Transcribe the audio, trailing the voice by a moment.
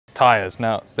Tyres.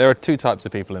 Now, there are two types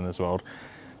of people in this world.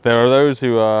 There are those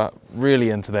who are really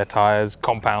into their tyres,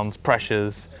 compounds,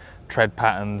 pressures, tread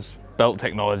patterns, belt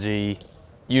technology,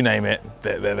 you name it.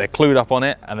 They're clued up on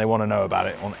it and they want to know about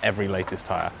it on every latest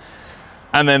tyre.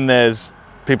 And then there's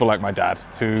people like my dad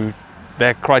who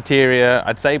their criteria,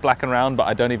 I'd say black and round, but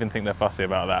I don't even think they're fussy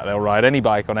about that. They'll ride any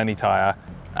bike on any tyre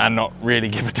and not really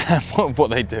give a damn what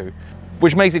they do.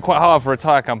 Which makes it quite hard for a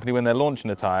tyre company when they're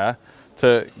launching a tyre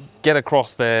to get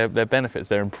across their benefits,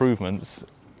 their improvements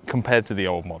compared to the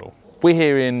old model. We're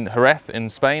here in Jerez in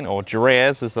Spain, or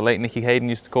Jerez as the late Nicky Hayden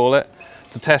used to call it,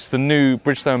 to test the new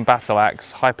Bridgestone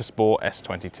Battlax Hypersports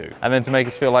S22. And then to make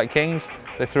us feel like kings,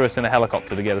 they threw us in a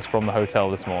helicopter to get us from the hotel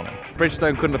this morning.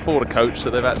 Bridgestone couldn't afford a coach, so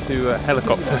they've had to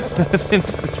helicopter us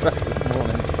into the track this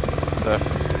morning. So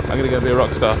I'm gonna go be a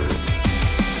rock star.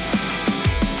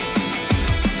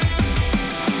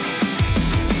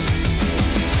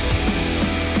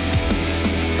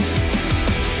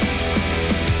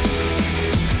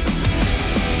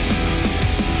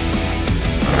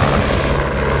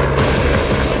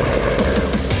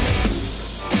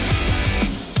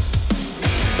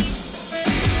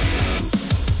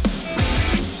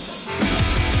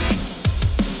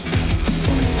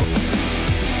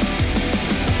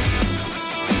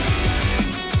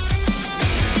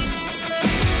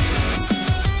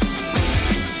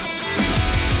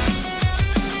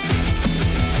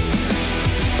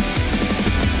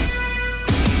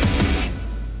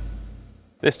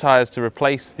 This tyre is to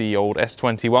replace the old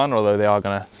S21, although they are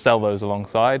going to sell those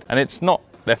alongside. And it's not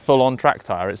their full-on track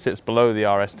tyre, it sits below the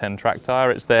RS10 track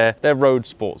tyre, it's their road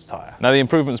sports tyre. Now the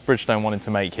improvements Bridgestone wanted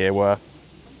to make here were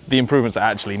the improvements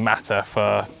that actually matter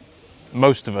for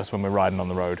most of us when we're riding on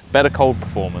the road. Better cold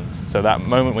performance, so that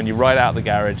moment when you ride out of the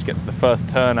garage, get to the first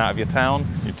turn out of your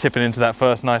town, you're tipping into that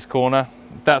first nice corner,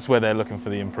 that's where they're looking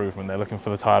for the improvement. They're looking for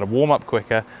the tyre to warm up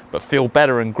quicker, but feel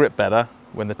better and grip better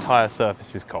when the tyre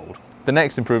surface is cold. The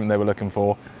next improvement they were looking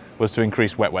for was to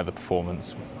increase wet weather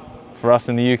performance. For us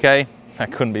in the UK,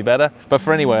 that couldn't be better. But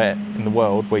for anywhere in the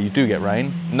world where you do get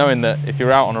rain, knowing that if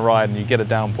you're out on a ride and you get a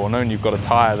downpour, knowing you've got a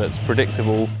tyre that's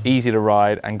predictable, easy to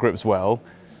ride and grips well,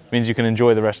 means you can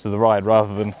enjoy the rest of the ride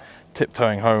rather than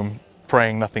tiptoeing home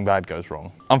praying nothing bad goes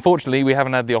wrong. Unfortunately, we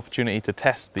haven't had the opportunity to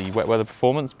test the wet weather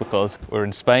performance because we're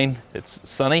in Spain, it's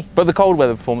sunny. But the cold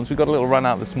weather performance, we got a little run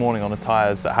out this morning on the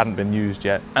tyres that hadn't been used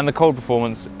yet. And the cold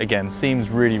performance, again, seems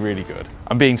really, really good.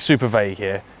 I'm being super vague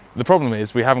here. The problem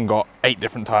is we haven't got 8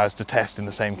 different tyres to test in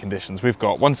the same conditions. We've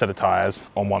got one set of tyres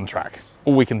on one track.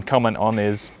 All we can comment on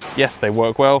is, yes, they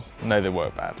work well, no, they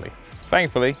work badly.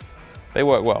 Thankfully, they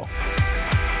work well.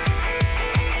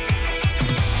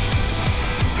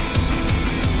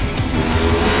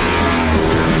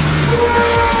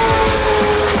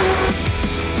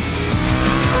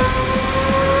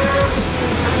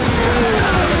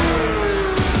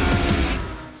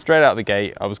 Straight out the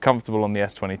gate, I was comfortable on the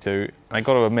S22, and I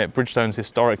got to admit, Bridgestones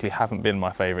historically haven't been my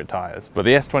favourite tyres. But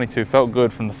the S22 felt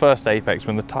good from the first apex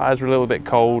when the tyres were a little bit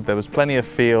cold, there was plenty of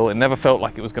feel, it never felt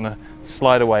like it was going to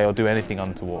slide away or do anything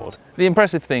untoward. The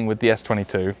impressive thing with the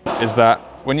S22 is that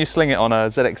when you sling it on a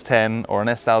ZX10 or an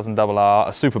S1000RR,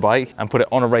 a superbike, and put it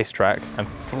on a racetrack and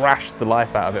thrash the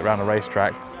life out of it around a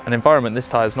racetrack, an environment this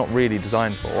tyre is not really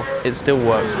designed for, it still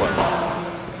works well.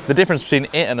 The difference between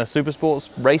it and a Supersports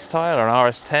race tyre, or an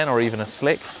RS10 or even a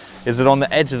slick, is that on the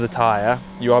edge of the tyre,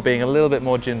 you are being a little bit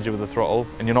more ginger with the throttle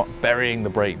and you're not burying the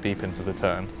brake deep into the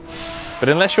turn. But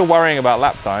unless you're worrying about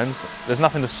lap times, there's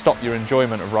nothing to stop your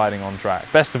enjoyment of riding on track.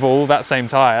 Best of all, that same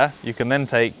tyre you can then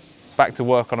take back to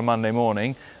work on a Monday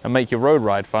morning and make your road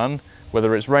ride fun,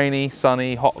 whether it's rainy,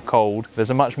 sunny, hot or cold.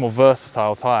 There's a much more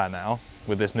versatile tyre now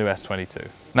with this new S22.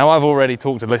 Now I've already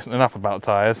talked enough about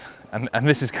tyres, and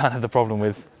this is kind of the problem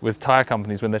with tyre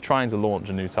companies when they're trying to launch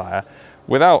a new tyre.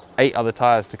 Without 8 other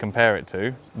tyres to compare it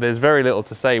to, there's very little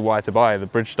to say why to buy the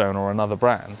Bridgestone or another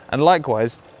brand. And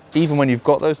likewise, even when you've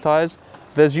got those tyres,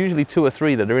 there's usually 2 or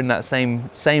 3 that are in that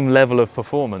same level of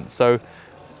performance. So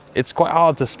it's quite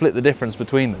hard to split the difference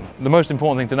between them. The most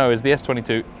important thing to know is the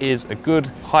S22 is a good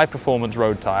high performance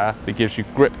road tyre that gives you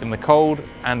grip in the cold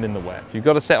and in the wet. If you've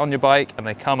got a set on your bike and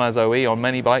they come as OE on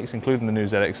many bikes, including the new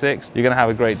ZX6, you're going to have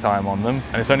a great time on them.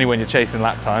 And it's only when you're chasing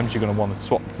lap times you're going to want to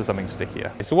swap to something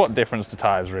stickier. So what difference do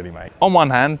tyres really make? On one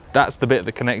hand, that's the bit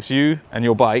that connects you and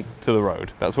your bike to the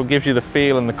road. That's what gives you the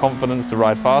feel and the confidence to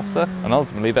ride faster. And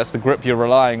ultimately, that's the grip you're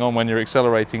relying on when you're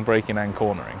accelerating, braking and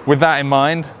cornering. With that in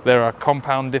mind, there are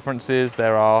compound differences,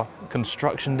 there are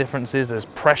construction differences, there's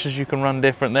pressures you can run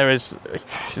different. There is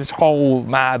this whole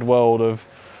mad world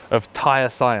of tyre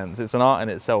science. It's an art in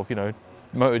itself. You know,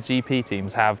 MotoGP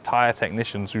teams have tyre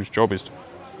technicians whose job is to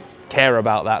care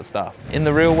about that stuff. In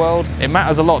the real world, it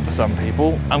matters a lot to some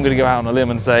people. I'm gonna go out on a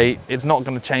limb and say it's not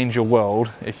gonna change your world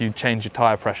if you change your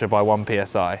tire pressure by 1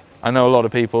 PSI. I know a lot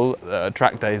of people at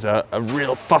track days are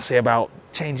real fussy about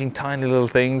changing tiny little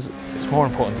things. It's more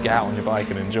important to get out on your bike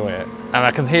and enjoy it. And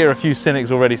I can hear a few cynics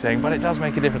already saying, but it does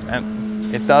make a difference.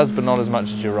 And it does, but not as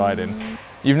much as you're riding.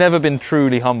 You've never been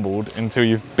truly humbled until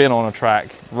you've been on a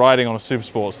track, riding on a super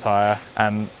sports tyre,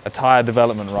 and a tyre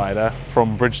development rider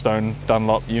from Bridgestone,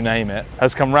 Dunlop, you name it,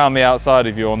 has come round the outside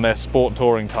of you on their sport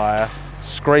touring tyre,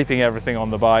 scraping everything on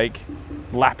the bike,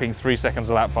 lapping 3 seconds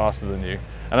a lap faster than you.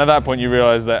 And at that point you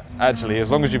realise that actually, as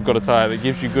long as you've got a tyre that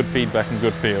gives you good feedback and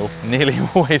good feel, nearly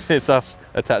always it's us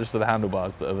attached to the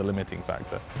handlebars that are the limiting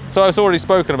factor. So I've already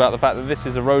spoken about the fact that this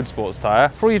is a road sports tyre.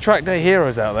 For all you track day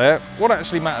heroes out there, what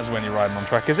actually matters when you're riding on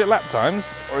track? Is it lap times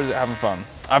or is it having fun?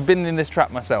 I've been in this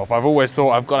trap myself. I've always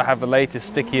thought I've got to have the latest,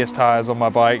 stickiest tyres on my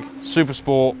bike, super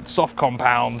sport, soft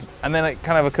compound, and then it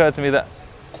kind of occurred to me that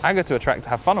I go to a track to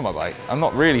have fun on my bike. I'm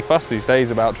not really fussed these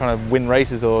days about trying to win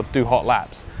races or do hot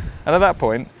laps. And at that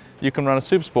point, you can run a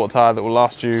super sport tyre that will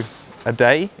last you a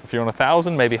day, if you're on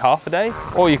 1,000, maybe half a day,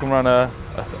 or you can run a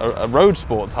road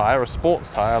sport tyre, a sports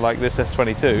tyre like this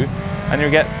S22, and you'll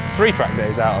get 3 track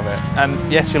days out of it.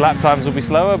 And yes, your lap times will be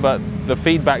slower, but the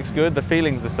feedback's good, the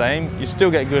feeling's the same, you still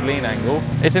get good lean angle.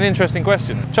 It's an interesting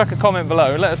question. Chuck a comment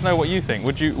below, let us know what you think.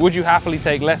 Would you happily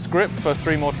take less grip for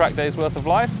 3 more track days worth of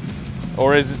life?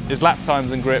 Or is lap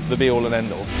times and grip the be all and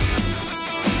end all?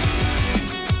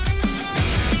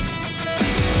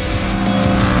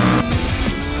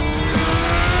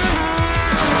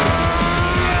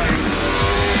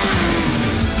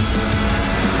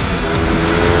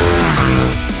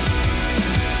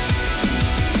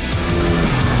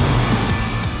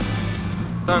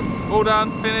 So, all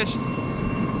done, finished,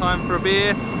 time for a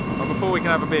beer. But before we can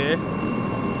have a beer,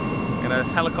 I'm gonna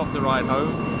helicopter ride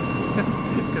home,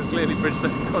 because clearly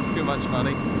Bridgestone got too much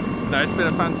money. No, it's been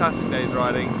a fantastic day's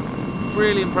riding.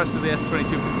 Really impressed with the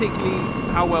S22, particularly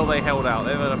how well they held out.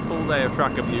 They've had a full day of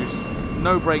track abuse,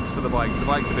 no brakes for the bikes. The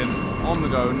bikes have been on the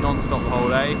go, non-stop the whole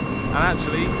day. And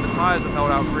actually, the tyres have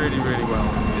held out really, really well.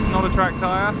 It's not a track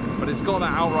tyre, but it's got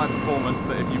that outright performance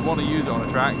that if you want to use it on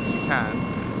a track, you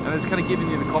can. And it's kind of giving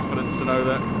you the confidence to know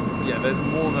that, yeah, there's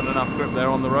more than enough grip there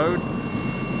on the road.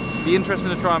 Be interesting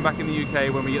to try them back in the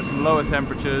UK when we get some lower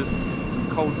temperatures, some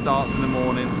cold starts in the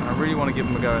mornings, and I really want to give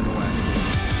them a go in the wet.